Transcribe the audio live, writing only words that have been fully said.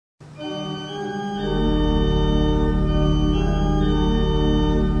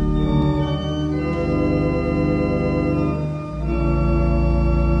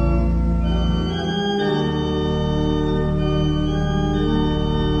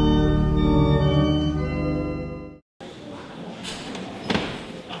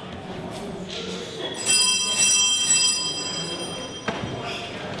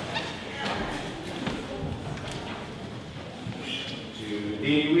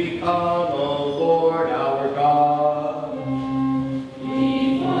come, O Lord our God.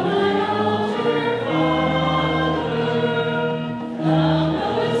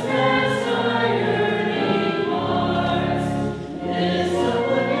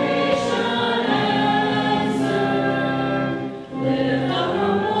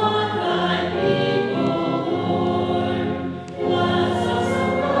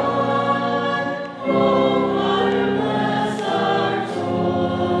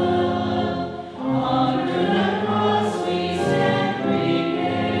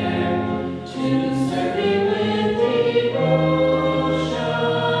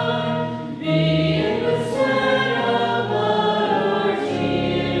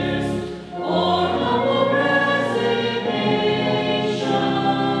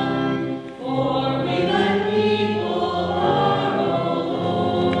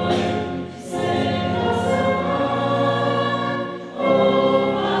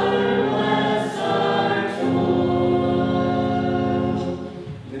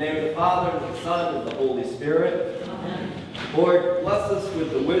 Lord, bless us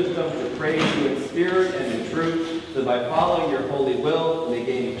with the wisdom to praise you in spirit and in truth, so that by following your holy will, we may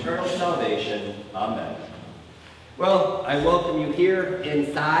gain eternal salvation. Amen. Well, I welcome you here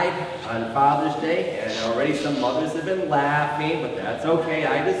inside on Father's Day, and already some mothers have been laughing, but that's okay,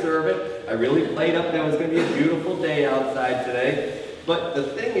 I deserve it. I really played up that it was going to be a beautiful day outside today. But the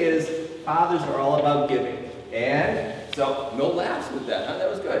thing is, fathers are all about giving. And so, no laughs with that, huh? That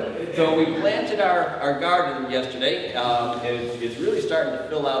was good. So we planted our garden yesterday, and it's really starting to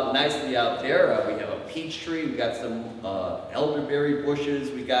fill out nicely out there. We have a peach tree, we got some elderberry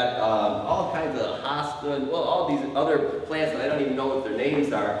bushes, we got all kinds of hosta, and well, all these other plants that I don't even know what their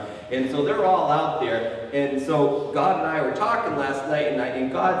names are. And so they're all out there. And so God and I were talking last night,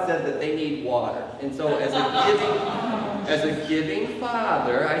 and God said that they need water. And so as a giving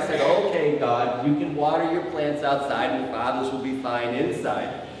father, I said, okay, God, you can water your plants outside and fathers will be fine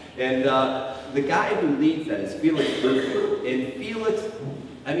inside. And the guy who leads that is Felix Lutheran. And Felix,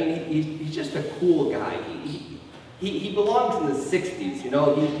 I mean, he's just a cool guy. He belongs in the 60s, you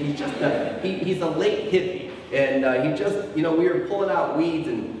know. He's a late hippie. And he just, you know, we were pulling out weeds,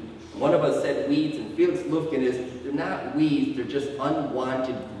 and one of us said weeds, and Felix Lufkin they're not weeds, they're just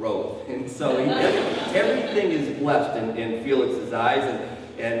unwanted growth. And so everything is blessed in Felix's eyes.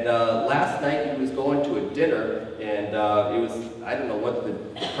 And last night he was going to a dinner, and it was, I don't know what the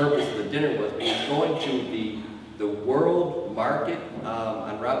purpose of the dinner was, but he was going to the World Market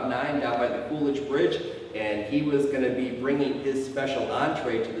on Route 9 down by the Coolidge Bridge, and he was going to be bringing his special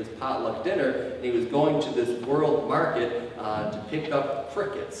entree to this potluck dinner, and he was going to this World Market to pick up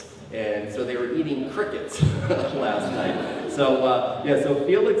crickets. And so they were eating crickets last night. So yeah, so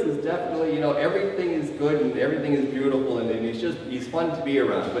Felix is definitely, you know, everything is good and everything is beautiful, and he's fun to be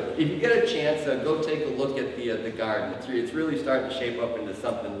around. But if you get a chance, go take a look at the garden. It's really starting to shape up into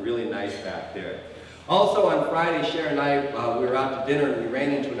something really nice back there. Also on Friday, Sharon and I, we were out to dinner, and we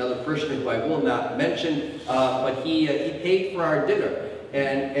ran into another parishioner who I will not mention, but he paid for our dinner.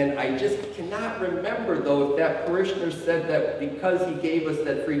 And I just cannot remember, though, if that parishioner said that because he gave us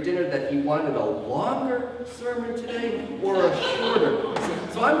that free dinner that he wanted a longer sermon today or a shorter.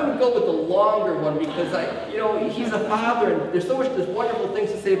 So I'm going to go with the longer one because he's a father, and there's wonderful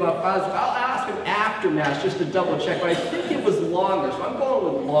things to say about fathers. I'll ask him after Mass just to double check, but I think it was longer, so I'm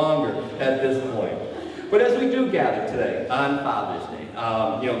going with longer at this point. But as we do gather today on Father's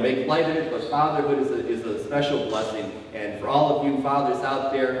Day, make light of it, but fatherhood is a special blessing. And for all of you fathers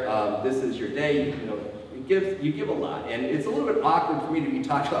out there, this is your day. You give a lot. And it's a little bit awkward for me to be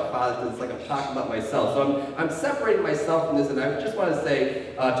talking about fathers because it's like I'm talking about myself. So I'm separating myself from this, and I just want to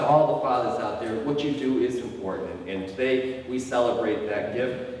say to all the fathers out there, what you do is important. And today we celebrate that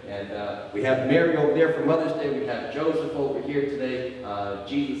gift. And we have Mary over there for Mother's Day. We have Joseph over here today,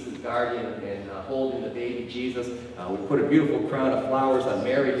 Jesus' guardian, and holding the baby Jesus. We put a beautiful crown of flowers on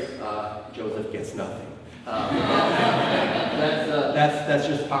Mary. Joseph gets nothing. That's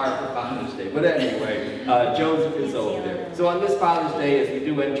just par for Father's Day. But anyway, Joseph is over there. So on this Father's Day, as we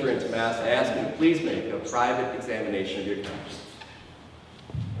do enter into Mass, I ask you to please make a private examination of your conscience.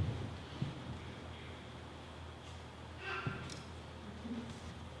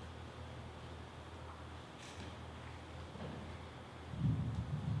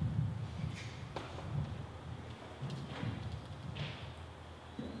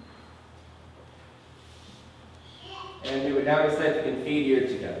 And we would now recite the Confiteor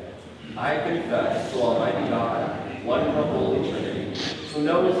together. I confess to Almighty God, one and the Holy Trinity, who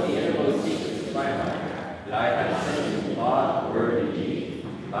knows the innermost secrets of my heart, that I have sinned in thought, word, and deed,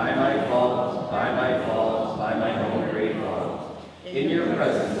 by my fault, by my own great fault. In your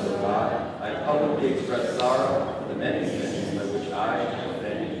presence, O God, I publicly express sorrow for the many sins by which I have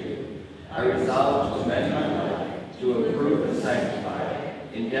offended you. I resolve to amend my life, to improve and sanctify,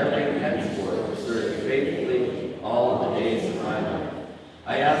 endeavoring henceforth to serve you faithfully all the days of my life.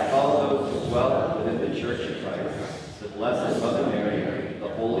 I ask all those who dwell within the Church of Christ, the Blessed Mother Mary, the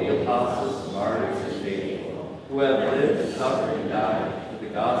holy apostles, martyrs, and faithful, who have lived and suffered and died for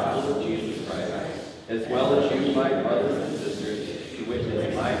the gospel of Jesus Christ, as well as you, my brothers and sisters, to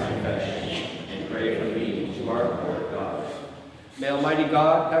witness my confession and pray for me to our Lord God. May Almighty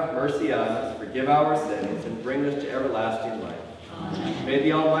God have mercy on us, forgive our sins, and bring us to everlasting life. Amen. May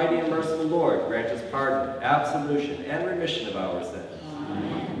the Almighty and merciful Lord grant us pardon, absolution, and remission of our sins.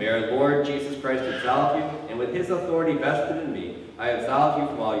 Amen. May our Lord Jesus Christ absolve you, and with his authority vested in me, I absolve you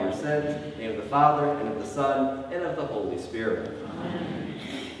from all your sins, in the name of the Father, and of the Son, and of the Holy Spirit. Amen.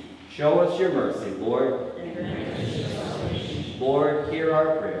 Show us your mercy, Lord. Lord, hear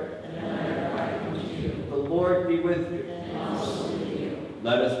our prayer. The Lord be with you.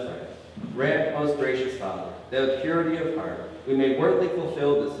 Let us pray. Grant, most gracious Father, that with purity of heart we may worthily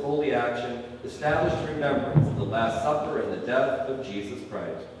fulfill this holy action, established in remembrance of the Last Supper and the death of Jesus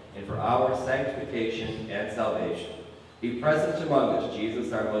Christ, and for our sanctification and salvation. Be present among us,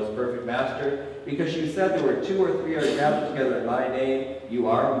 Jesus, our most perfect Master, because you said there were 2 or 3 are gathered together in my name, you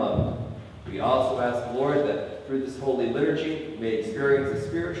are among them. We also ask, Lord, that through this holy liturgy we may experience a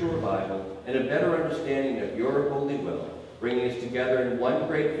spiritual revival and a better understanding of your holy will, bringing us together in one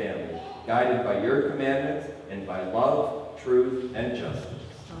great family, guided by your commandments and by love, truth, and justice.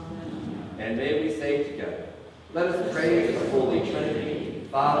 Amen. And may we say together, let us praise the Holy Trinity,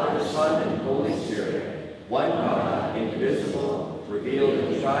 Father, Son, and Holy Spirit, one God, indivisible, revealed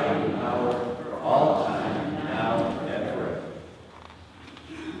in triune power for all time, now and forever.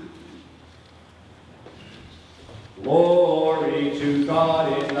 Glory to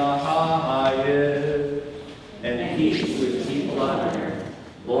God in the highest, and peace with people on earth.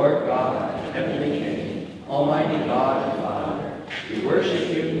 Lord God, heavenly King, almighty God and Father, we worship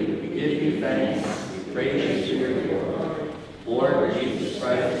you, we give you thanks, we praise you for your glory. Lord Jesus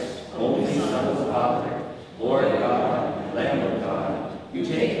Christ, only Son of the Father, Lord God, Lamb of God, you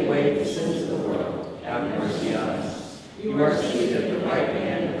take away the sins of the world, have mercy on us. You are seated at the right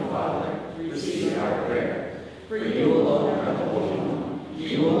hand of the Father, receive our prayer. For you alone are the Holy One,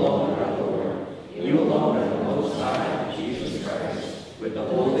 you alone are the Lord, you alone are the Most High, Jesus Christ, with the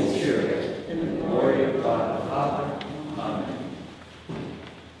Holy Spirit, in the glory of God the Father. Amen.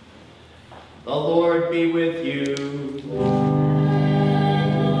 The Lord be with you.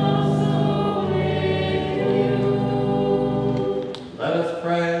 And also with you. Let us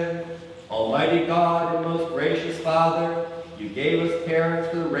pray. Almighty God and most gracious Father, you gave us parents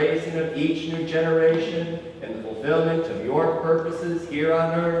for the raising of each new generation and the fulfillment of your purposes here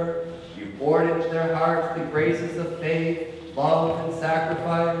on earth. You poured into their hearts the graces of faith, love, and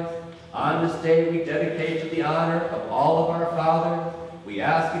sacrifice. On this day we dedicate to the honor of all of our fathers. We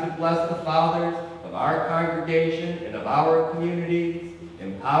ask you to bless the fathers of our congregation and of our communities.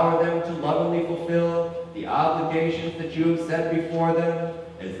 Empower them to lovingly fulfill the obligations that you have set before them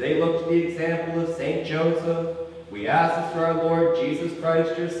as they look to the example of St. Joseph. We ask this through our Lord Jesus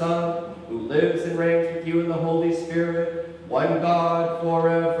Christ, your Son, who lives and reigns with you in the Holy Spirit, one God,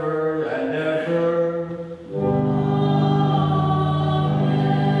 forever and ever. Amen.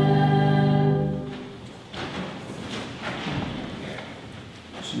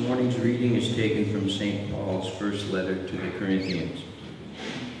 This morning's reading is taken from St. Paul's first letter to the Corinthians.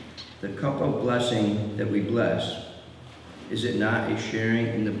 The cup of blessing that we bless, is it not a sharing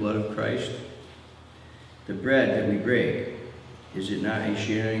in the blood of Christ? The bread that we break, is it not a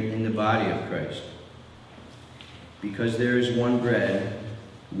sharing in the body of Christ? Because there is one bread,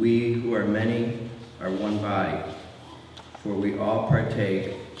 we who are many are one body, for we all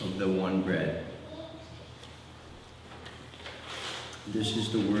partake of the one bread. This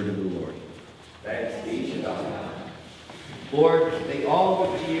is the word of the Lord. Thanks be to God. Lord, they all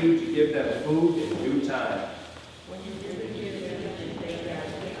look to you to give them food in due time. When you give them, and take that,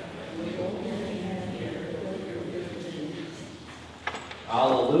 we open your hand here.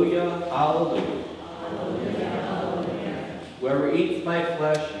 Hallelujah, hallelujah. Hallelujah, hallelujah. Whoever eats my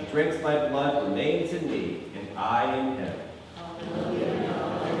flesh and drinks my blood remains in me, and I in him. Hallelujah,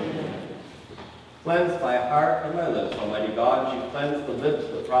 hallelujah. Cleanse my heart and my lips, Almighty God, as you cleanse the lips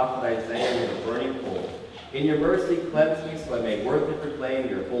of the prophet Isaiah with a burning coal. In your mercy, cleanse me so I may worthily proclaim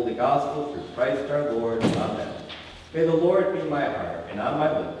your holy gospel through Christ our Lord. Amen. May the Lord be in my heart and on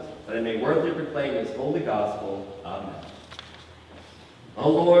my lips, that I may worthily proclaim his holy gospel. Amen. The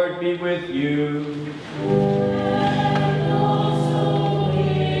Lord be with you. And also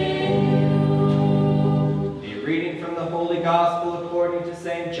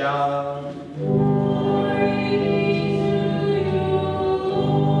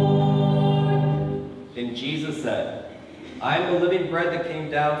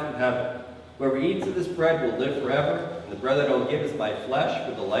down from heaven. Whoever eats of this bread will live forever, and the bread that I will give is my flesh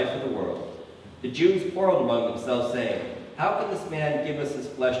for the life of the world." The Jews quarreled among themselves, saying, "How can this man give us his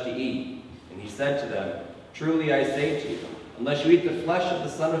flesh to eat?" And he said to them, "Truly I say to you, unless you eat the flesh of the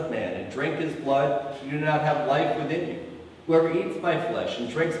Son of Man and drink his blood, you do not have life within you. Whoever eats my flesh and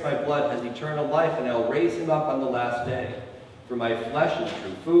drinks my blood has eternal life, and I will raise him up on the last day. For my flesh is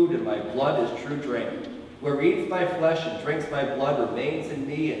true food, and my blood is true drink. Whoever eats my flesh and drinks my blood remains in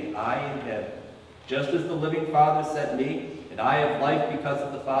me, and I in him. Just as the living Father sent me, and I have life because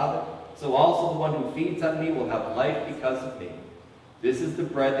of the Father, so also the one who feeds on me will have life because of me. This is the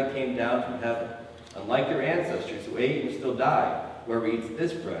bread that came down from heaven. Unlike your ancestors who ate and still died, whoever eats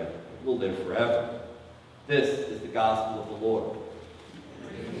this bread will live forever." This is the gospel of the Lord.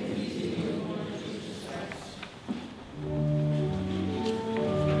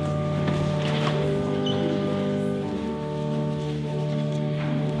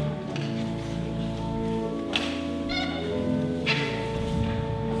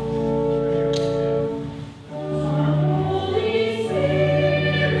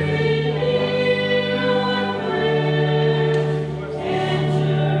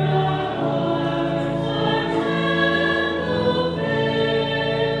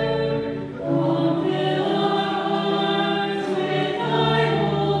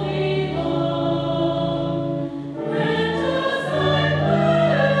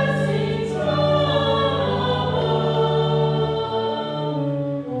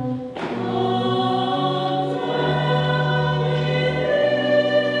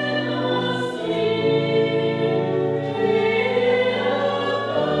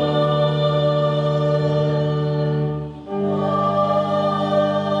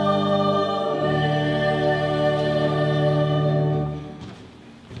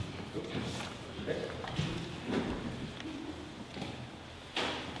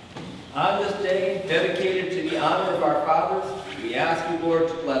 On this day, dedicated to the honor of our fathers, we ask you, Lord,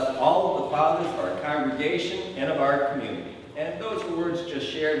 to bless all of the fathers of our congregation and of our community. And those words just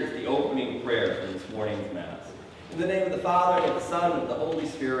shared is the opening prayer for this morning's Mass. In the name of the Father, and of the Son, and of the Holy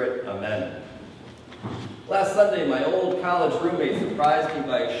Spirit, Amen. Last Sunday, my old college roommate surprised me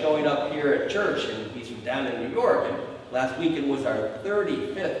by showing up here at church, and he's from down in New York. And last weekend was our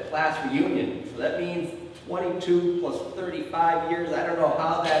 35th class reunion, so that means 22 plus 35 years. I don't know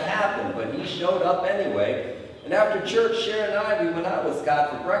how that happened, but he showed up anyway. And after church, Sharon and I, we went out with Scott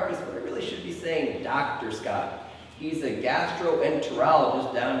for breakfast, but I really should be saying Dr. Scott. He's a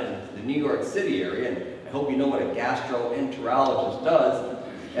gastroenterologist down in the New York City area, and I hope you know what a gastroenterologist does.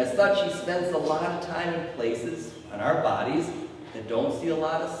 As such, he spends a lot of time in places on our bodies that don't see a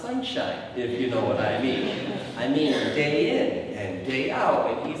lot of sunshine, if you know what I mean. I mean, day in and day out,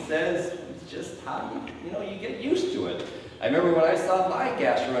 and he says it's just how you get used to it. I remember when I saw my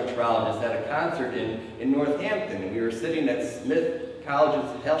gastroenterologist at a concert in Northampton, and we were sitting at Smith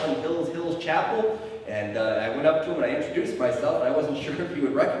College's Helen Hills Chapel, and I went up to him and I introduced myself, and I wasn't sure if he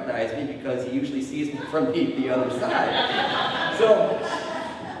would recognize me because he usually sees me from the other side. So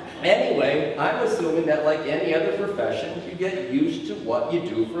anyway, I'm assuming that like any other profession, you get used to what you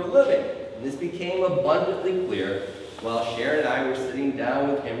do for a living. And this became abundantly clear while Sharon and I were sitting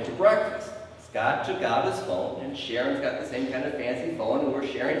down with him for breakfast. Scott took out his phone, and Sharon's got the same kind of fancy phone, and we're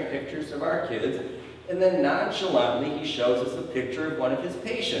sharing pictures of our kids. And then nonchalantly, he shows us a picture of one of his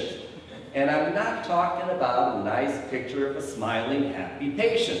patients. And I'm not talking about a nice picture of a smiling, happy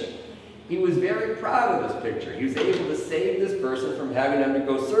patient. He was very proud of this picture. He was able to save this person from having to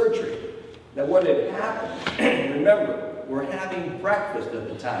undergo surgery. Now, what had happened, remember, we're having breakfast at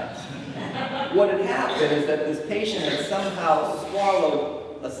the time. What had happened is that this patient had somehow swallowed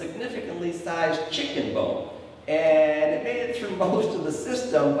a significantly sized chicken bone. And it made it through most of the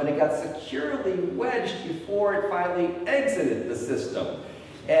system, but it got securely wedged before it finally exited the system.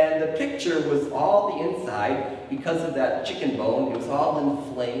 And the picture was all the inside, because of that chicken bone, it was all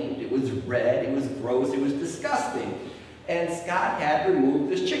inflamed, it was red, it was gross, it was disgusting. And Scott had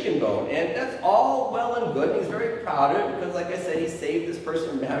removed this chicken bone. And that's all well and good, and he's very proud of it, because like I said, he saved this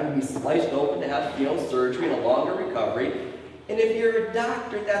person from having to be sliced open to have surgery and a longer recovery. And if you're a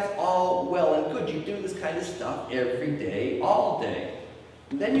doctor, that's all well and good. You do this kind of stuff every day, all day.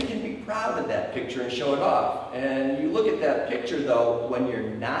 And then you can be proud of that picture and show it off. And you look at that picture, though, when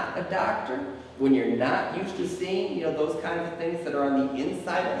you're not a doctor, when you're not used to seeing, those kinds of things that are on the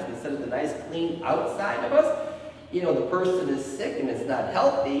inside of us instead of the nice, clean outside of us, the person is sick and it's not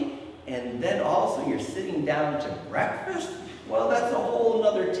healthy, and then also you're sitting down to breakfast, well, that's a whole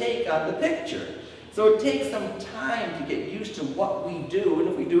other take on the picture. So it takes some time to get used to what we do, and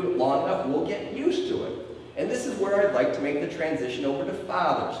if we do it long enough, we'll get used to it. And this is where I'd like to make the transition over to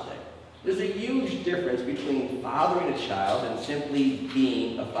Father's Day. There's a huge difference between fathering a child and simply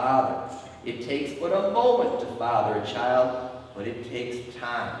being a father. It takes but a moment to father a child, but it takes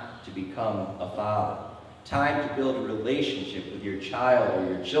time to become a father. Time to build a relationship with your child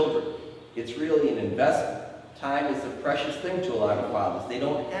or your children. It's really an investment. Time is a precious thing to a lot of fathers. They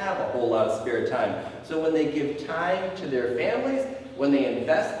don't have a whole lot of spare time. So when they give time to their families, when they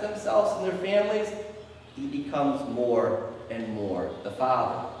invest themselves in their families, he becomes more and more the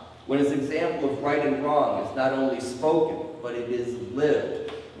father. When his example of right and wrong is not only spoken, but it is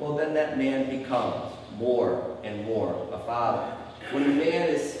lived, well, then that man becomes more and more a father. When a man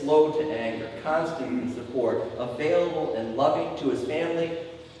is slow to anger, constant in support, available and loving to his family,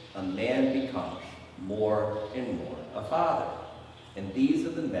 a man becomes more and more a father. And these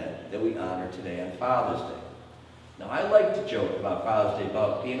are the men that we honor today on Father's Day. Now, I like to joke about Father's Day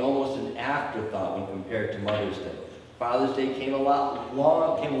about being almost an afterthought when compared to Mother's Day. Father's Day came along a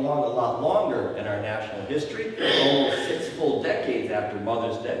lot longer in our national history, almost 6 full decades after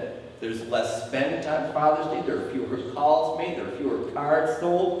Mother's Day. There's less spent on Father's Day, there are fewer calls made, there are fewer cards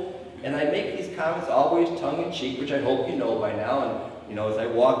sold, and I make these comments always tongue-in-cheek, which I hope you know by now, and as I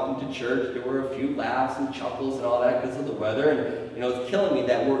walked into church, there were a few laughs and chuckles and all that because of the weather, and it's killing me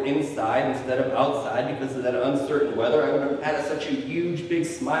that we're inside instead of outside because of that uncertain weather. I would have had such a huge, big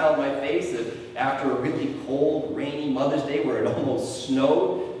smile on my face if after a really cold, rainy Mother's Day where it almost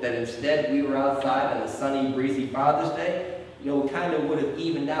snowed, that instead we were outside on a sunny, breezy Father's Day. It kind of would have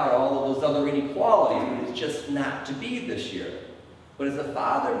evened out all of those other inequalities, but it's just not to be this year. But as a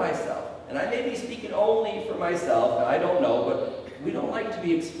father myself, and I may be speaking only for myself, and I don't know, but we don't like to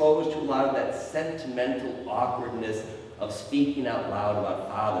be exposed to a lot of that sentimental awkwardness of speaking out loud about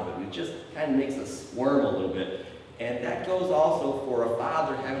fatherhood. It just kind of makes us squirm a little bit. And that goes also for a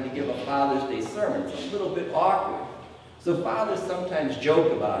father having to give a Father's Day sermon. It's a little bit awkward. So fathers sometimes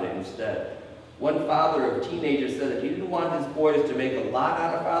joke about it instead. One father of teenagers said that he didn't want his boys to make a lot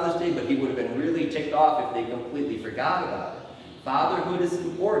out of Father's Day, but he would have been really ticked off if they completely forgot about it. Fatherhood is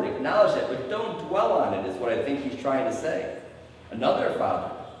important, acknowledge that, but don't dwell on it, is what I think he's trying to say. Another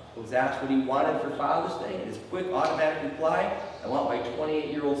father was asked what he wanted for Father's Day, and his quick automatic reply, I want my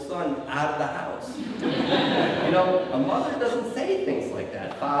 28-year-old son out of the house. A mother doesn't say things like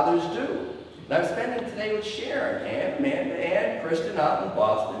that. Fathers do. And I'm spending today with Sharon and Amanda and Kristen out in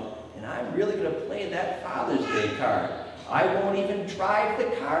Boston, and I'm really going to play that Father's Day card. I won't even drive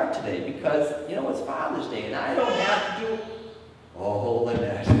the car today because, it's Father's Day, and I don't have to do... Oh,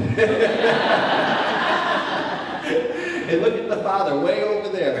 Lynette. Hey, look at the father way over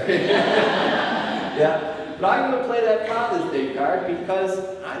there. Yeah, but I'm going to play that Father's Day card because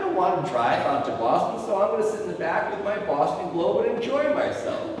I don't want to drive out to Boston, so I'm going to sit in the back with my Boston Globe and enjoy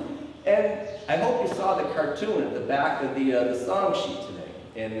myself. And I hope you saw the cartoon at the back of the song sheet today.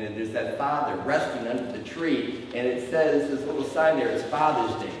 And there's that father resting under the tree, and it says, this little sign there, it's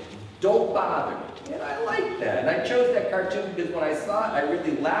Father's Day. Don't bother me. And I like that. And I chose that cartoon because when I saw it, I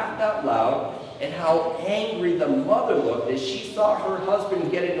really laughed out loud at how angry the mother looked as she saw her husband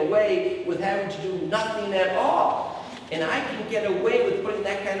getting away with having to do nothing at all. And I can get away with putting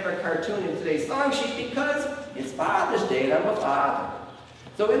that kind of a cartoon in today's song sheet because it's Father's Day and I'm a father.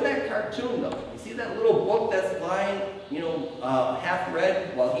 So in that cartoon, though, you see that little book that's lying, half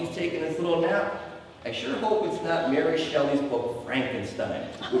read while he's taking his little nap? I sure hope it's not Mary Shelley's book, Frankenstein,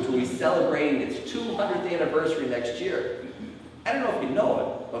 which will be celebrating its 200th anniversary next year. I don't know if you know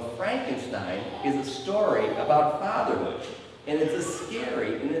it, but Frankenstein is a story about fatherhood. And it's a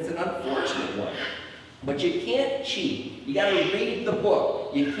scary and it's an unfortunate one. But you can't cheat. You gotta read the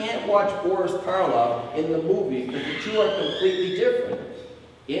book. You can't watch Boris Karloff in the movie because the two are completely different.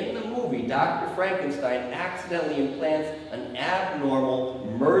 In the movie, Dr. Frankenstein accidentally implants an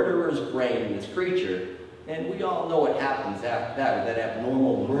abnormal murderer's brain in this creature, and we all know what happens after that with that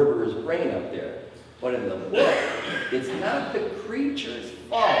abnormal murderer's brain up there. But in the book, it's not the creature's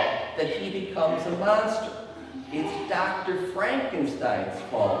fault that he becomes a monster. It's Dr. Frankenstein's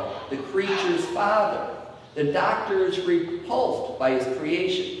fault, the creature's father. The doctor is repulsed by his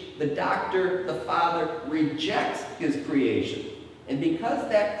creation. The father, rejects his creation. And because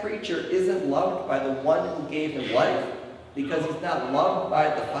that creature isn't loved by the one who gave him life, because he's not loved by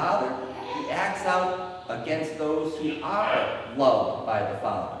the Father, he acts out against those who are loved by the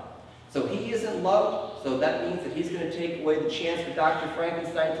Father. So he isn't loved, so that means that he's going to take away the chance for Dr.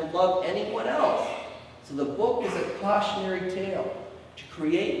 Frankenstein to love anyone else. So the book is a cautionary tale. To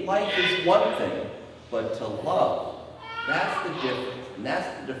create life is one thing, but to love, that's the difference. And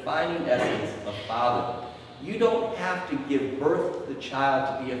that's the defining essence of fatherhood. You don't have to give birth to the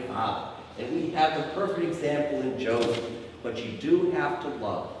child to be a father. And we have the perfect example in Joseph. But you do have to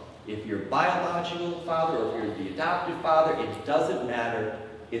love. If you're biological father or if you're the adoptive father, it doesn't matter.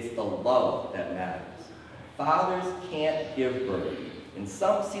 It's the love that matters. Fathers can't give birth. And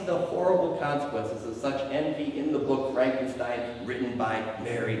some see the horrible consequences of such envy in the book Frankenstein, written by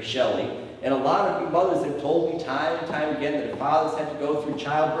Mary Shelley. And a lot of you mothers have told me time and time again that if fathers had to go through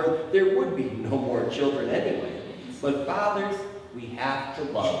childbirth, there would be no more children anyway. But fathers, we have to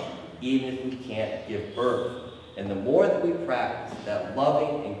love, even if we can't give birth. And the more that we practice that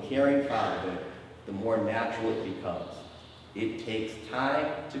loving and caring fatherhood, the more natural it becomes. It takes time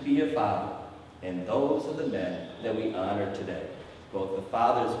to be a father, and those are the men that we honor today. Both the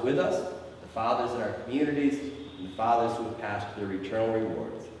fathers with us, the fathers in our communities, and the fathers who have passed their eternal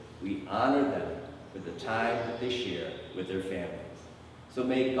rewards. We honor them for the time that they share with their families. So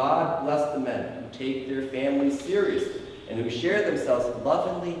may God bless the men who take their families seriously and who share themselves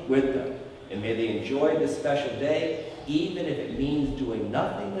lovingly with them. And may they enjoy this special day, even if it means doing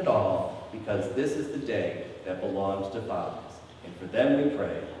nothing at all, because this is the day that belongs to fathers. And for them we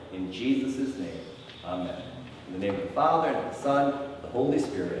pray, in Jesus' name, amen. In the name of the Father, and of the Son, and of the Holy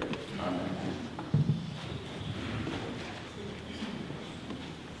Spirit, amen.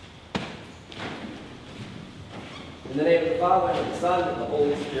 In the name of the Father, and of the Son, and of the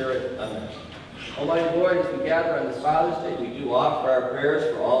Holy Spirit, amen. Almighty Lord, as we gather on this Father's Day, we do offer our prayers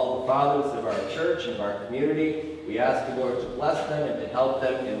for all the fathers of our church and of our community. We ask the Lord to bless them and to help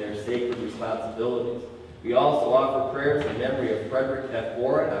them in their sacred responsibilities. We also offer prayers in memory of Frederick F.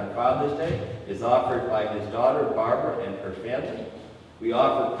 Warren on Father's Day, is offered by his daughter Barbara and her family. We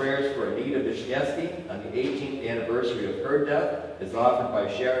offer prayers for Anita Bishkeski on the 18th anniversary of her death, is offered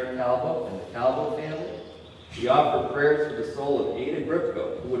by Sharon Calvo and the Calvo family. We offer prayers for the soul of Ada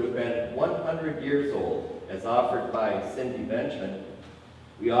Gripko, who would have been 100 years old, as offered by Cindy Benjamin.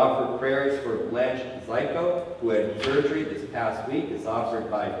 We offer prayers for Blanche Zyko, who had surgery this past week, as offered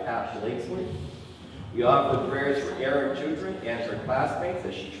by Pat Blakesley. We offer prayers for Erin Chudrin and her classmates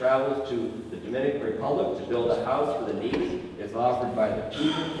as she travels to the Dominican Republic to build a house for the needy, as offered by the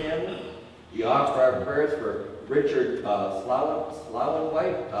Chudrin family. We offer our prayers for Richard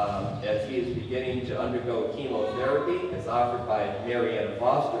Slowenwhite as he is beginning to undergo chemotherapy, as offered by Marianne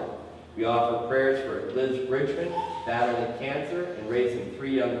Foster. We offer prayers for Liz Bridgman, battling cancer and raising 3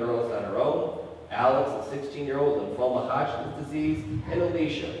 young girls on her own, Alex, a 16-year-old with lymphoma Hodgkin's disease, and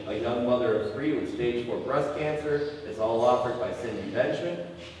Alicia, a young mother of 3 with stage 4 breast cancer, is all offered by Cindy Benjamin.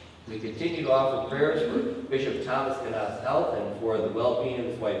 We continue to offer prayers for Bishop Thomas Ganas's health and for the well-being of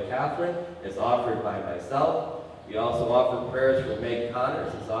his wife Catherine, as offered by myself. We also offer prayers for Meg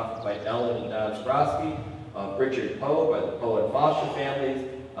Connors, as offered by Ellen and Don Sprosky, Richard Poe by the Poe and Foster families,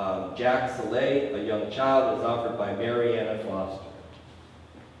 Jack Soleil, a young child, is offered by Marianna Foster.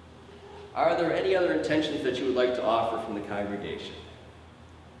 Are there any other intentions that you would like to offer from the congregation?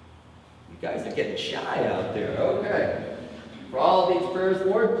 You guys are getting shy out there. Okay. For all of these prayers,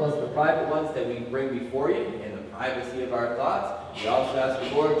 Lord, plus the private ones that we bring before you in the privacy of our thoughts, we also ask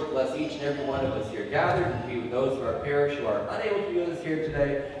the Lord to bless each and every one of us here gathered and be with those of our parish who are unable to be with us here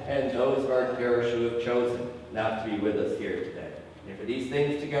today and those of our parish who have chosen not to be with us here today. And for these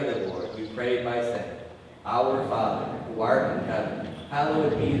things together, Lord, we pray by saying, Our Father, who art in heaven,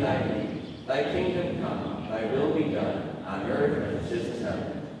 hallowed be thy name. Thy kingdom come, thy will be done, on earth as it is in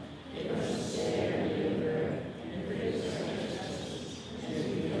heaven. Give us this day our daily bread, and forgive us our trespasses, as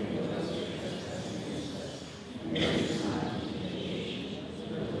we forgive those who trespass against us. And lead us not into temptation,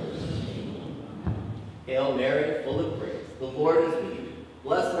 but deliver us from evil. Hail Mary, full of grace, the Lord is with you.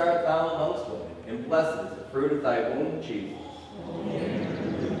 Blessed art thou amongst women, and blessed is the fruit of thy womb, Jesus.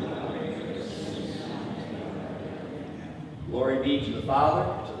 Glory be to the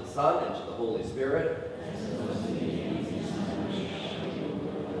Father, and to the Son, and to the Holy Spirit.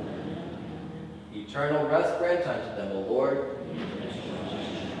 Eternal rest grant unto them, O Lord.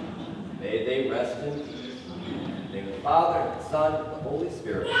 May they rest in peace. In the name of the Father, and the Son, and the Holy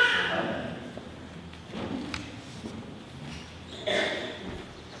Spirit. Amen.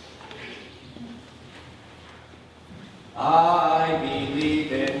 I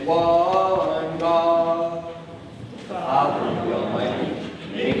believe in one God, Father, the Almighty,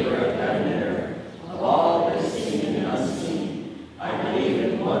 maker of heaven and earth, of all that is seen and unseen. I believe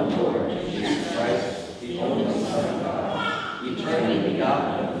in one Lord, Jesus Christ, the only Son of God, eternally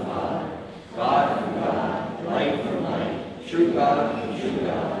begotten of the Father, God from God, light from light, true God from true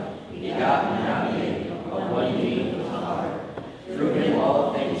God, begotten, not made, of one being with the Father. Through him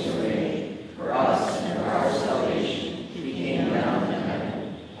all things were made. For us and for our salvation, he came down from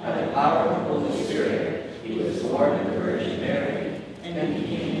heaven. By the power of the Holy Spirit, he was born of the Virgin Mary, and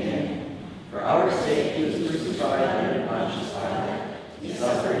became man.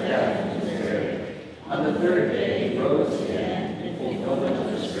 On the third day he rose again in fulfillment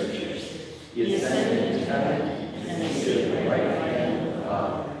of the Scriptures. He ascended into heaven and stood at the right hand of the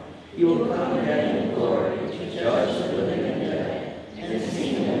Father. He will come again in glory to judge the living and the dead, and his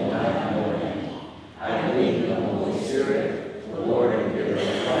kingdom will have no end. I believe in the Holy Spirit, the Lord and giver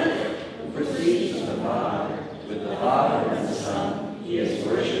of life, who proceeds from the Father. With the Father and the Son, he is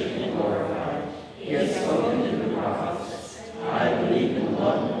worshipped and glorified. He has spoken to the prophets. I believe in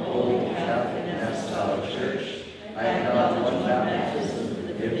one holy Catholic and apostolic Church. I acknowledge one baptism for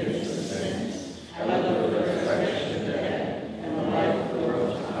the forgiveness of sins. I look for the resurrection of the dead and the life of the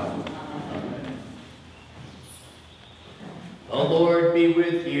world to come. Amen. The Lord be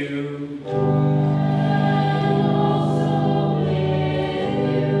with you.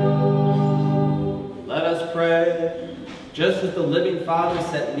 Let us pray. Just as the living Father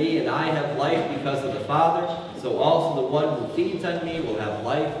sent me, and I have life because of the Father, so also the one who feeds on me will have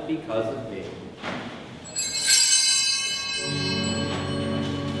life because of me.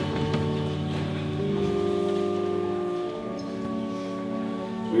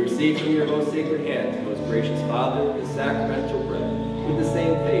 We receive from your most sacred hands, most gracious Father, the sacramental bread, with the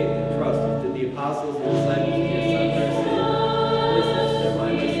same faith and trust as did the apostles and disciples of your Son, our Savior. Place next to them, I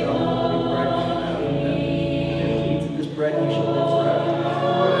myself, the living bread we shall have from them. And who eats of this bread, he shall live forever.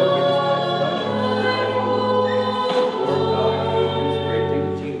 Lord, I give us my flesh and my life. Lord God, who gives great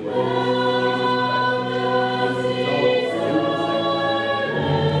dignity and worthiness to Jesus Christ, who is exalted, renewed,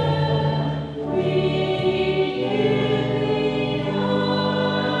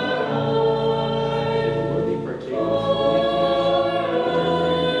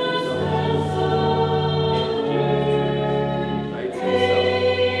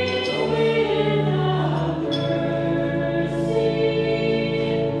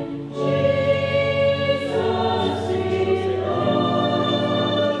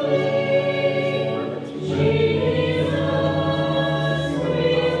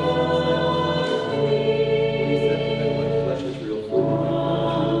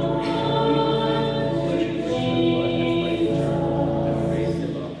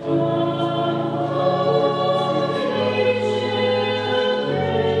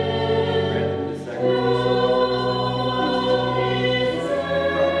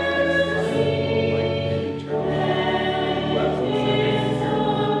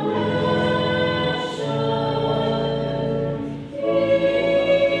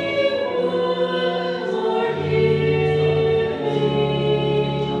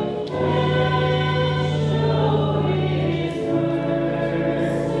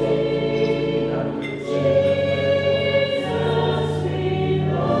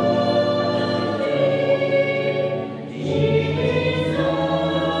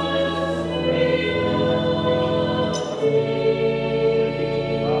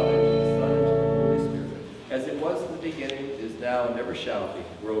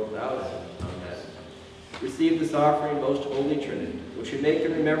 receive this offering, most holy Trinity, which we make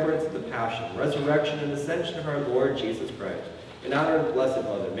in remembrance of the passion, resurrection, and ascension of our Lord Jesus Christ, in honor of the Blessed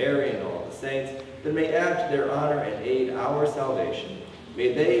Mother Mary and all the saints, that may add to their honor and aid our salvation.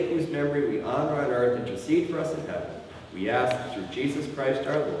 May they, whose memory we honor on earth, intercede for us in heaven. We ask through Jesus Christ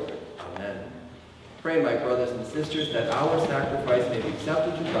our Lord. Amen. Pray, my brothers and sisters, that our sacrifice may be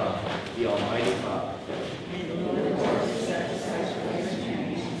accepted to God, the Almighty Father.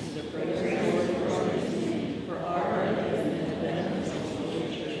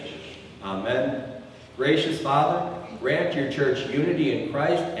 Amen. Gracious Father, grant your church unity in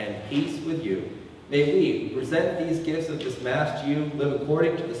Christ and peace with you. May we, who present these gifts of this Mass to you, live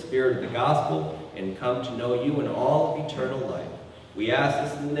according to the Spirit of the Gospel and come to know you in all of eternal life. We ask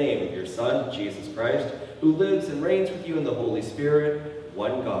this in the name of your Son, Jesus Christ, who lives and reigns with you in the Holy Spirit,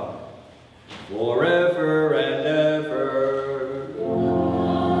 one God, forever and ever. Amen.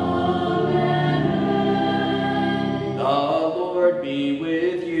 The Lord be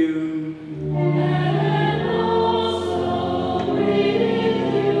with you. And also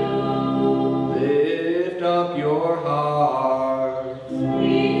with you. Lift up your hearts.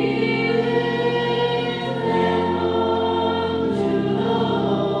 We lift them up to the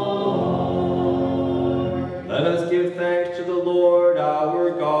Lord. Let us give thanks to the Lord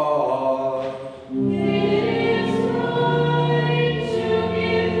our God. It is right to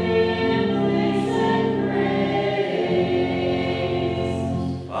give Him thanks and praise.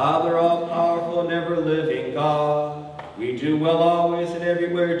 Father, all-powerful and ever-living God, we do well always and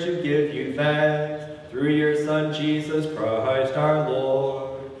everywhere to give you thanks through your Son, Jesus Christ our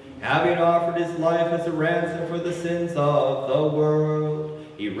Lord. Having offered his life as a ransom for the sins of the world,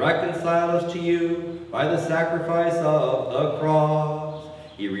 he reconciled us to you by the sacrifice of the cross.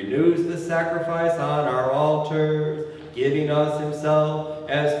 He renews the sacrifice on our altars, giving us himself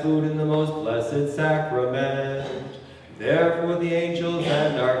as food in the most blessed sacrament. Therefore the angels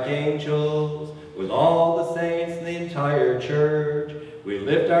and archangels, with all the saints and the entire church, we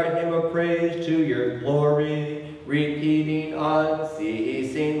lift our hymn of praise to your glory, repeating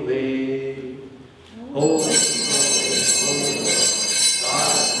unceasingly. Holy, holy, holy Lord,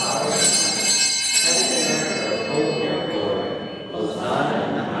 God of power and might, heaven and earth are full of your glory. Hosanna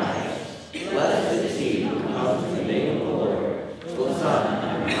in the highest. Blessed is he who comes in the name of the Lord.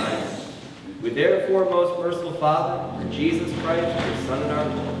 Hosanna in the highest. We therefore, most merciful Father, through Jesus Christ, your Son and our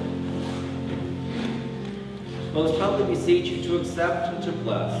Lord, most humbly beseech you to accept and to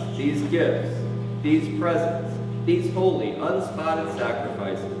bless these gifts, these presents, these holy, unspotted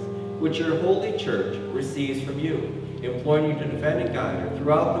sacrifices, which your holy church receives from you, imploring you to defend and guide her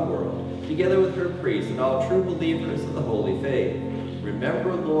throughout the world, together with her priests and all true believers of the holy faith.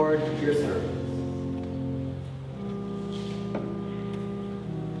 Remember, Lord, your servants.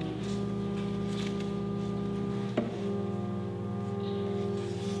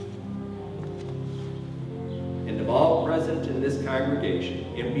 All present in this congregation,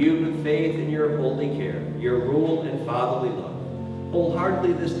 imbued with faith in your holy care, your rule and fatherly love.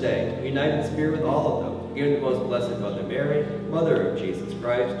 Wholeheartedly this day, unite in spirit with all of them, beginning the most blessed Mother Mary, Mother of Jesus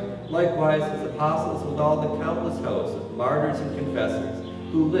Christ, likewise as apostles with all the countless hosts of martyrs and confessors,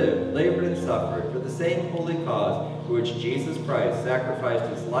 who lived, labored, and suffered for the same holy cause for which Jesus Christ sacrificed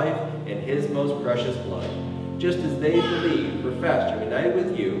his life and his most precious blood. Just as they believed, professed, and united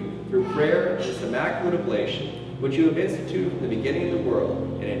with you through prayer and this immaculate oblation, which you have instituted from the beginning of the world,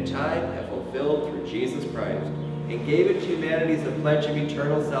 and in time have fulfilled through Jesus Christ, and gave it to humanity as a pledge of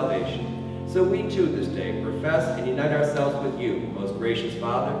eternal salvation. So we too this day profess and unite ourselves with you, most gracious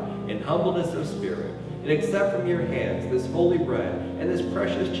Father, in humbleness of spirit, and accept from your hands this holy bread and this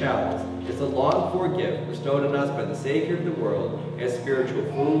precious chalice as a longed-for gift bestowed on us by the Savior of the world as spiritual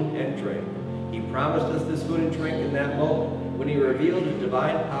food and drink. He promised us this food and drink in that moment, when he revealed his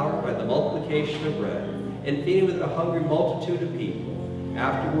divine power by the multiplication of bread, and feeding with a hungry multitude of people.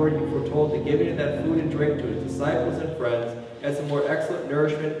 Afterward, he foretold the giving of that food and drink to his disciples and friends as a more excellent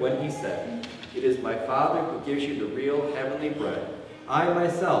nourishment when he said, "It is my Father who gives you the real heavenly bread. I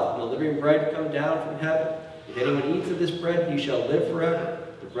myself am the living bread come down from heaven. If anyone eats of this bread, he shall live forever.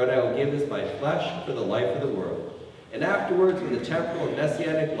 The bread I will give is my flesh for the life of the world." And afterwards, when the temporal and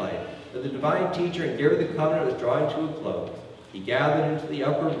messianic life of the divine teacher and giver of the covenant was drawing to a close, he gathered into the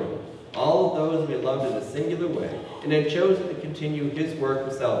upper room all of those whom he loved in a singular way, and had chosen to continue his work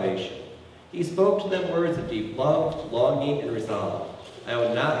of salvation. He spoke to them words of deep love, longing, and resolve. "I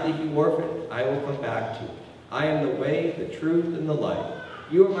will not leave you orphaned, I will come back to you. I am the way, the truth, and the life.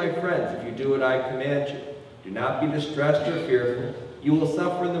 You are my friends if you do what I command you. Do not be distressed or fearful. You will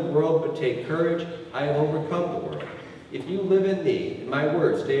suffer in the world, but take courage, I have overcome the world. If you live in me, and my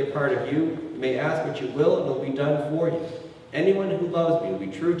words stay a part of you, you may ask what you will, and it will be done for you. Anyone who loves me will be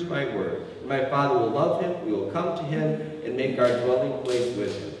true to my word, and my Father will love him, we will come to him, and make our dwelling place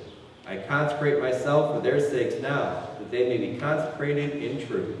with him. I consecrate myself for their sakes now, that they may be consecrated in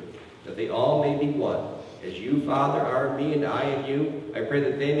truth, that they all may be one. As you, Father, are in me and I in you, I pray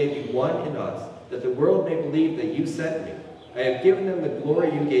that they may be one in us, that the world may believe that you sent me. I have given them the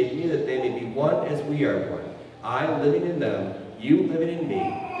glory you gave me, that they may be one as we are one. I living in them, you living in me,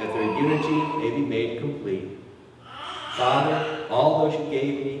 that their unity may be made complete. Father, all those you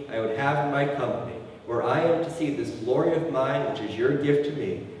gave me, I would have in my company, where I am to see this glory of mine, which is your gift to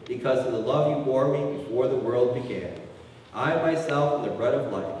me, because of the love you bore me before the world began. I myself am the bread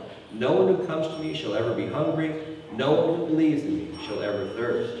of life. No one who comes to me shall ever be hungry. No one who believes in me shall ever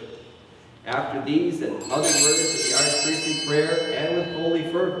thirst." After these and other words of the archpriestly prayer, and with holy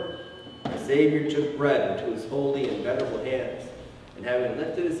fervor, our Savior took bread into his holy and venerable hands, and having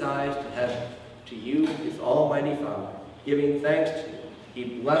lifted his eyes to heaven, to you, his almighty Father, giving thanks to you, he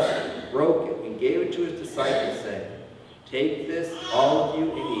blessed it, broke it, and gave it to his disciples, saying, "Take this, all of you,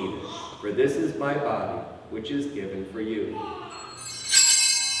 and eat it, for this is my body, which is given for you."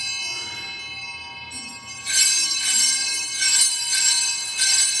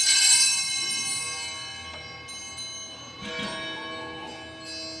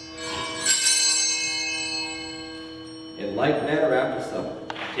 In like manner after supper,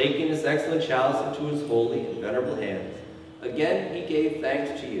 taking this excellent chalice into his holy and venerable hands, again he gave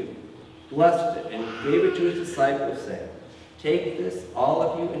thanks to you, blessed it, and gave it to his disciples, saying, "Take this, all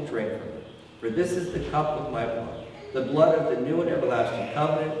of you, and drink from it, for this is the cup of my blood, the blood of the new and everlasting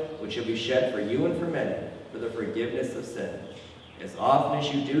covenant, which shall be shed for you and for many, for the forgiveness of sins. As often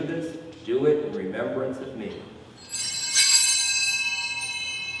as you do this, do it in remembrance of me."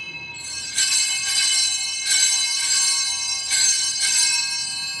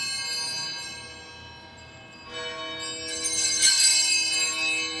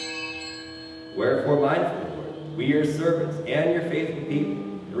 we your servants and your faithful people,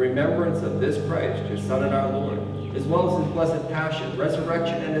 in remembrance of this Christ, your Son and our Lord, as well as his blessed passion,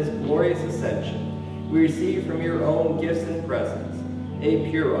 resurrection, and his glorious ascension, we receive from your own gifts and presents a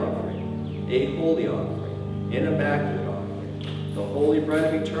pure offering, a holy offering, an immaculate offering, the holy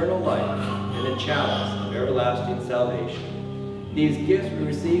bread of eternal life, and a chalice of everlasting salvation. These gifts we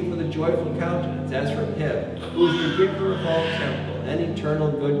receive with a joyful countenance, as from him, who is the giver of all temporal and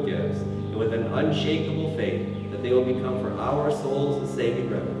eternal good gifts, and with an unshakable faith, that they will become for our souls a saving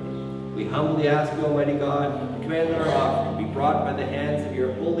remedy. We humbly ask you, Almighty God, to command that our offering be brought by the hands of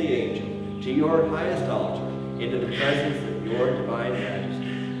your holy angel to your highest altar, into the presence of your divine majesty.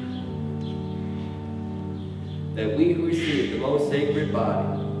 That we who receive the most sacred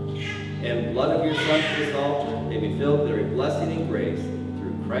body and blood of your Son to this altar may be filled with every blessing and grace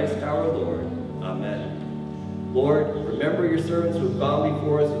through Christ our Lord. Amen. Lord, remember your servants who have gone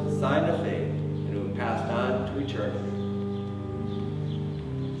before us with the sign of faith and who have passed on to eternity.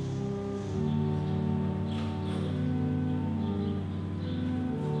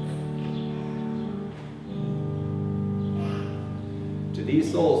 To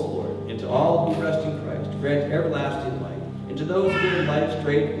these souls, Lord, and to all who rest in Christ, grant everlasting life, and to those who in life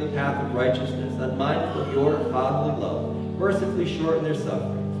strayed from the path of righteousness, unmindful of your fatherly love, mercifully shorten their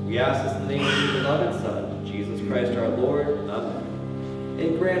sufferings. We ask this in the name of your beloved Son, Jesus Christ our Lord. Amen.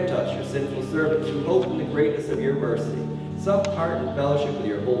 And grant us, your sinful servants, who hope in the greatness of your mercy, some part in fellowship with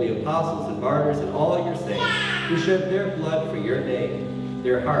your holy apostles and martyrs and all your saints, who shed their blood for your name.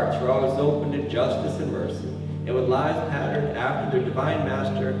 Their hearts were always open to justice and mercy, and with lives patterned after their divine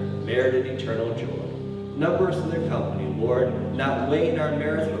Master, merited eternal joy. Number us in their company, Lord, not weighing our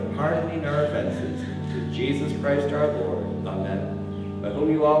merits, but pardoning our offenses. Through Jesus Christ our Lord. Amen. By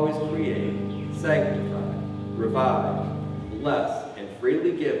whom you always create, sanctify, revive, bless, and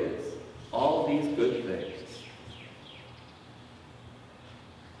freely give us all these good things.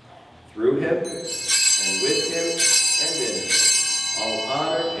 Through him, and with him, and in him, all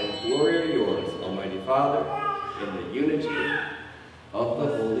honor and glory are yours, Almighty Father, in the unity of the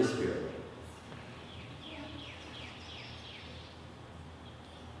Holy Spirit.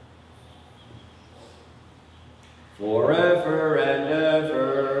 Forever and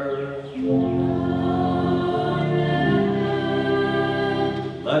ever. Amen.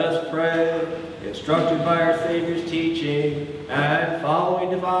 Let us pray, instructed by our Savior's teaching and following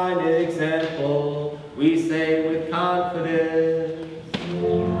divine example, we say with confidence,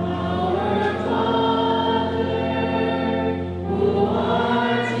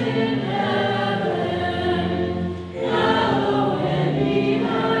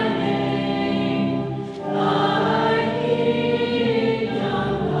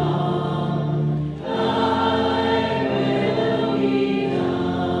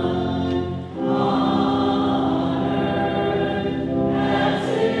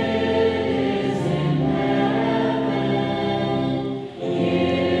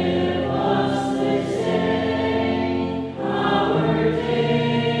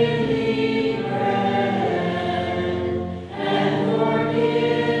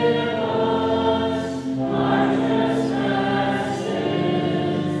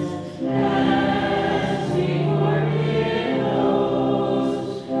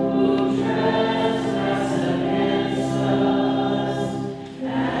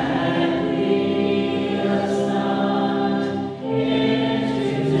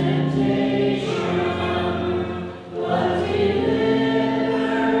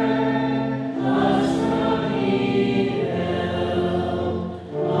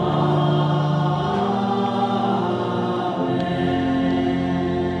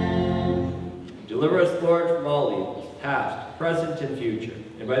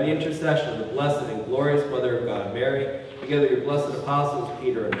 intercession of the blessed and glorious Mother of God, Mary, together your blessed apostles,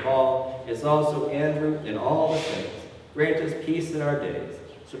 Peter and Paul, as also Andrew and all the saints, grant us peace in our days,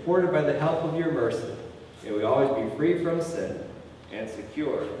 supported by the help of your mercy. May we always be free from sin and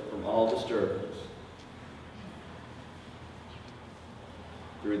secure from all disturbance.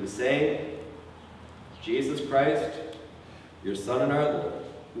 Through the same Jesus Christ, your Son and our Lord,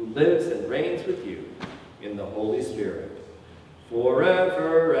 who lives and reigns with you in the Holy Spirit,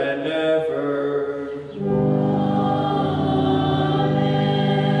 forever and ever. Amen.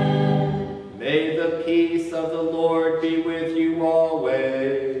 May the peace of the Lord be with you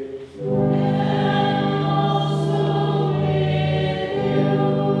always. And also with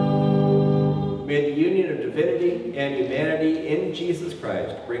you. May the union of divinity and humanity in Jesus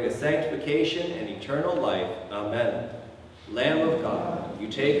Christ bring us sanctification and eternal life. Amen. Lamb of God, you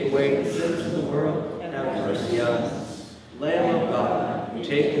take away the sins of the world, have mercy on us. Lamb of God, you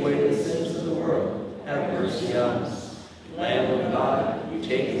take away the sins of the world, have mercy on us. Lamb of God, you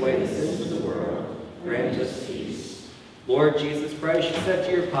take away the sins of the world, grant us peace. Lord Jesus Christ, you said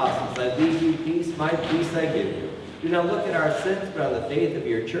to your apostles, I leave you peace, my peace I give you. Do not look at our sins, but on the faith of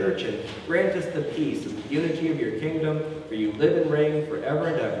your church, and grant us the peace and the unity of your kingdom, for you live and reign forever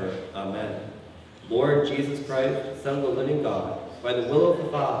and ever. Amen. Lord Jesus Christ, Son of the living God, by the will of the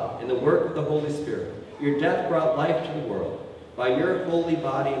Father, in the work of the Holy Spirit, your death brought life to the world. By your holy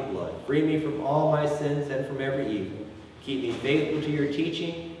body and blood, free me from all my sins and from every evil. Keep me faithful to your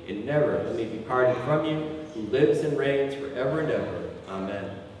teaching, and never let me be parted from you, who lives and reigns forever and ever.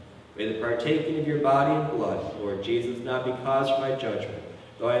 Amen. May the partaking of your body and blood, Lord Jesus, not be cause for my judgment,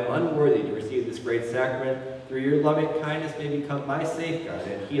 though I am unworthy to receive this great sacrament, through your loving kindness may become my safeguard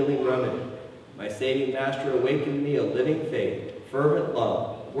and healing remedy. My saving Master, awaken in me a living faith, fervent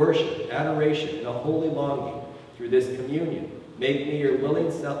love, worship, adoration, and a holy longing. Through this communion, make me your willing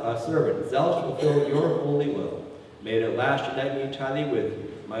servant, zealous to fulfill your holy will. May it at last unite me entirely with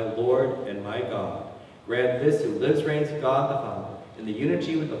you, my Lord and my God. Grant this who lives, reigns with God the Father, in the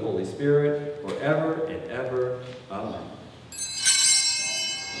unity with the Holy Spirit, forever and ever. Amen.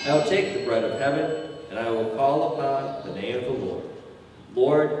 I will take the bread of heaven, and I will call upon the name of the Lord.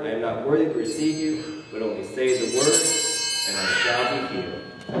 Lord, I am not worthy to receive you, but only say the word, and I shall be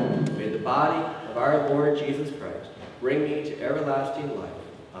healed. May the body of our Lord Jesus Christ bring me to everlasting life.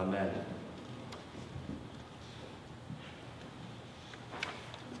 Amen.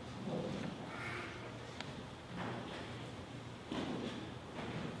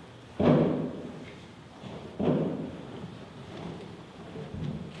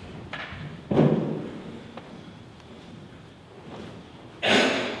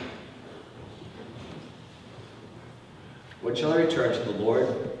 When shall I return to the Lord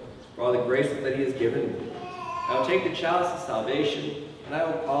for all the graces that he has given me? I will take the chalice of salvation, and I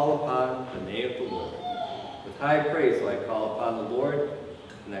will call upon the name of the Lord. With high praise will I call upon the Lord,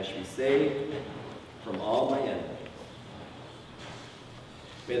 and I shall be saved from all my enemies.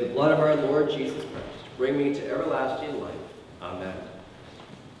 May the blood of our Lord Jesus Christ bring me to everlasting life. Amen.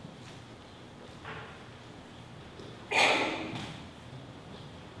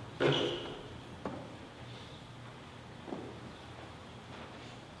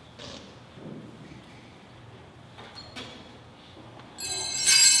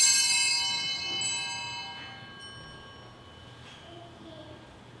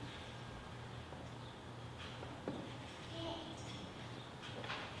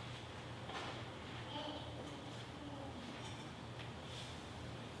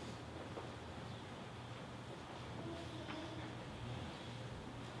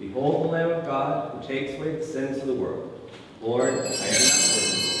 Behold the Lamb of God, who takes away the sins of the world. Lord, I am not worthy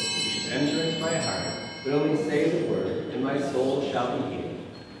you should enter into my heart, but only say the word, and my soul shall be healed.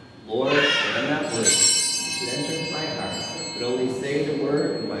 Lord, I am not worthy you should enter into my heart, but only say the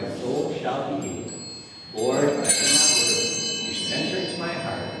word, and my soul shall be healed. Lord, I am not worthy you should enter into my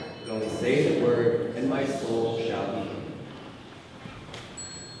heart, but only say the word, and my soul shall be healed.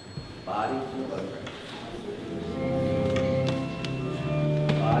 Body and blood bread.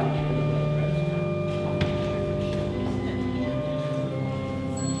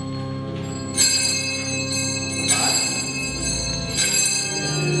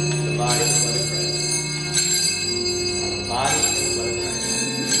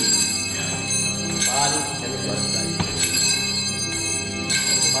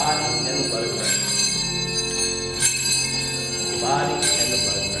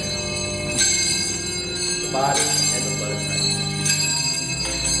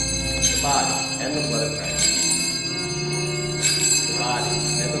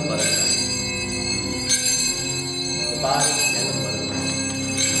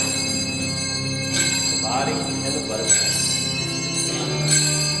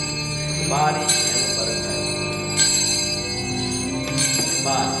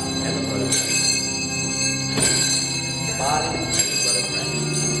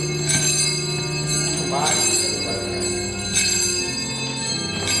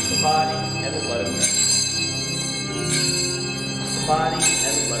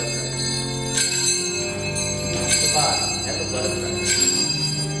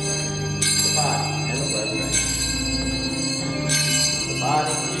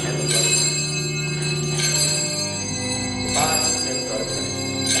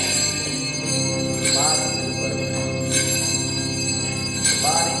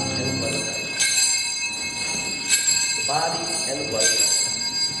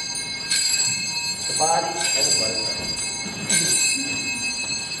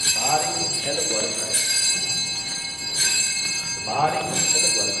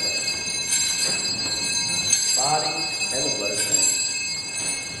 body and the blood of Christ.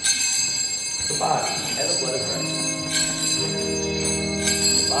 The body and the blood of Christ.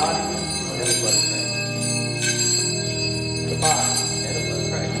 The body and the blood of Christ. The body and the blood of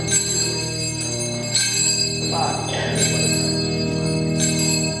Christ. The body and the blood of Christ.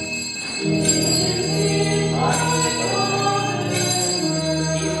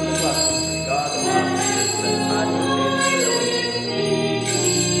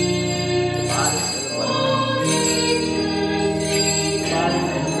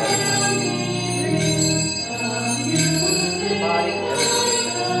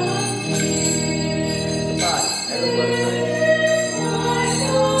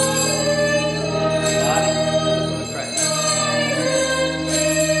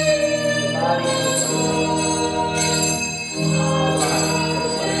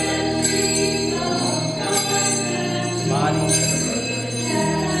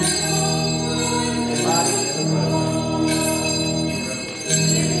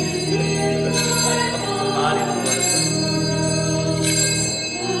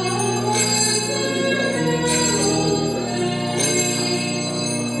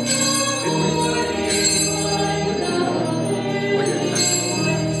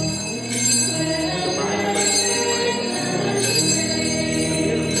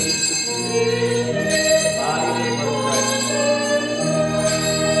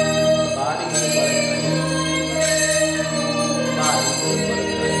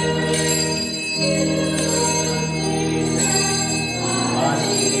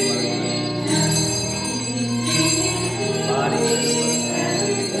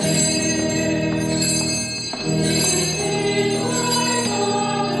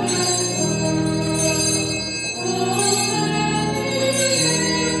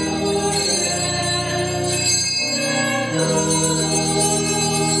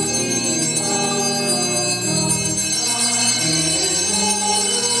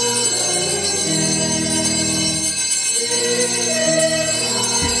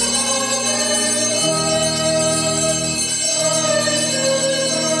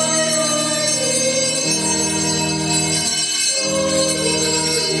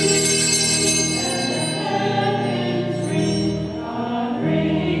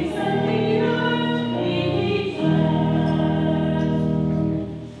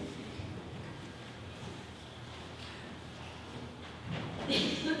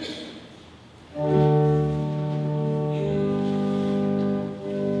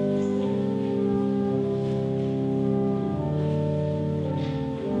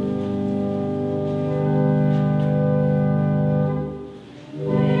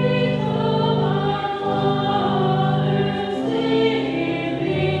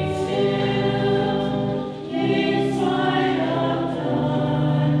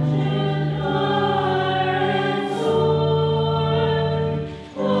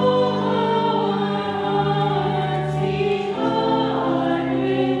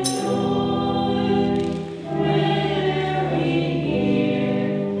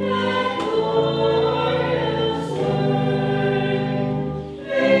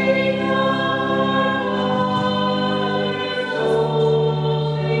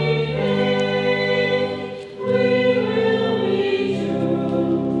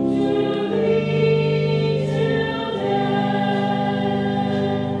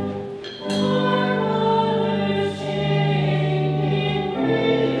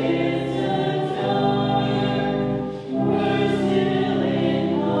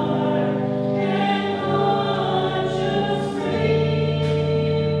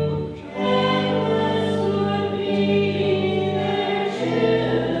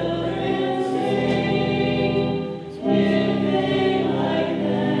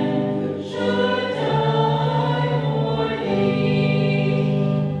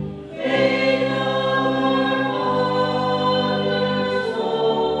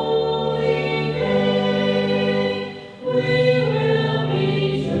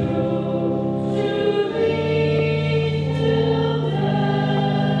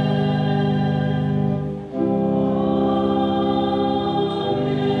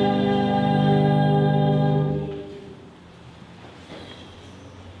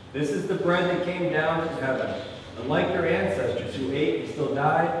 bread that came down from heaven. Unlike their ancestors who ate and still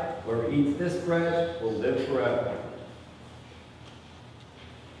died, whoever eats this bread will live forever.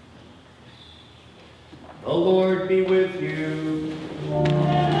 The Lord be with you.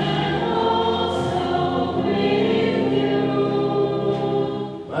 And also with you.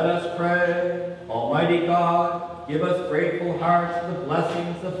 Let us pray. Almighty God, give us grateful hearts for the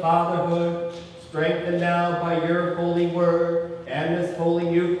blessings of fatherhood, strengthened now by your holy word and this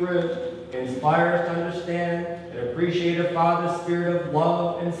holy Eucharist. Inspire us to understand an appreciative Father, spirit of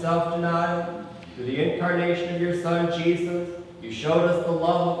love and self-denial. Through the incarnation of your Son, Jesus, you showed us the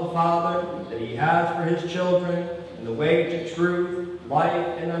love of the Father that he has for his children and the way to truth,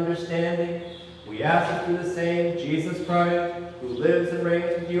 life, and understanding. We ask it through the same Jesus Christ, who lives and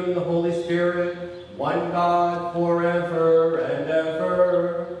reigns with you in the Holy Spirit, one God, forever and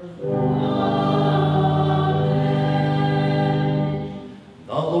ever. Amen.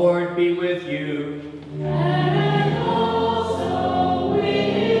 The Lord be with you. And also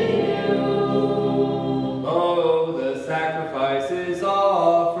with you. Lo, the sacrifice is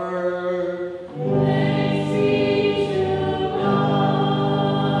offered. Thanks be to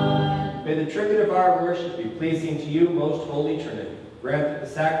God. May the tribute of our worship be pleasing to you, most holy Trinity. Grant that the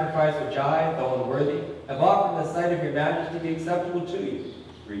sacrifice which I, though unworthy, have offered in the sight of your majesty be acceptable to you.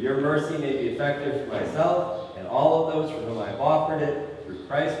 For your mercy may be effective for myself and all of those for whom I have offered it, through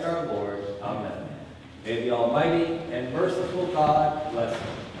Christ our Lord. Amen. May the Almighty and merciful God bless you.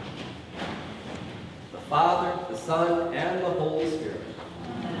 The Father, the Son, and the Holy Spirit.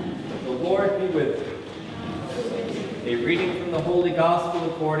 The Lord be with you. A reading from the Holy Gospel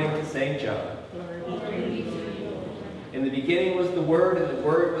according to St. John. In the beginning was the Word, and the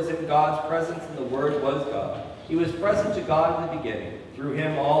Word was in God's presence, and the Word was God. He was present to God in the beginning. Through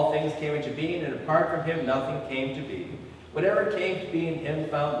him all things came into being, and apart from him nothing came to be. Whatever came to be in him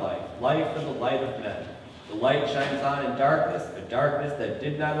found life, life and the light of men. The light shines on in darkness, a darkness that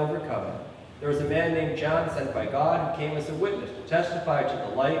did not overcome it. There was a man named John sent by God, who came as a witness to testify to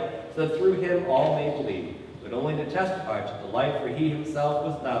the light, so that through him all may believe, but only to testify to the light, for he himself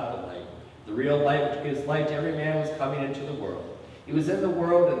was not the light. The real light which gives light to every man was coming into the world. He was in the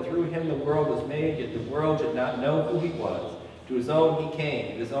world, and through him the world was made, yet the world did not know who he was. To his own he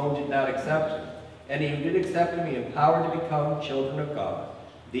came, and his own did not accept him. And he who did accept him, he empowered to become children of God.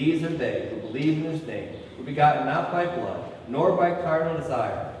 These are they who believe in his name, who begotten not by blood, nor by carnal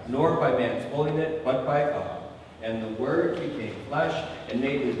desire, nor by man's willing it, but by God. And the Word became flesh and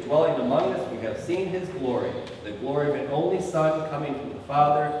made his dwelling among us. We have seen his glory, the glory of an only Son coming from the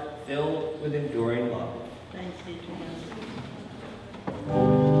Father, filled with enduring love. Thanks be to God.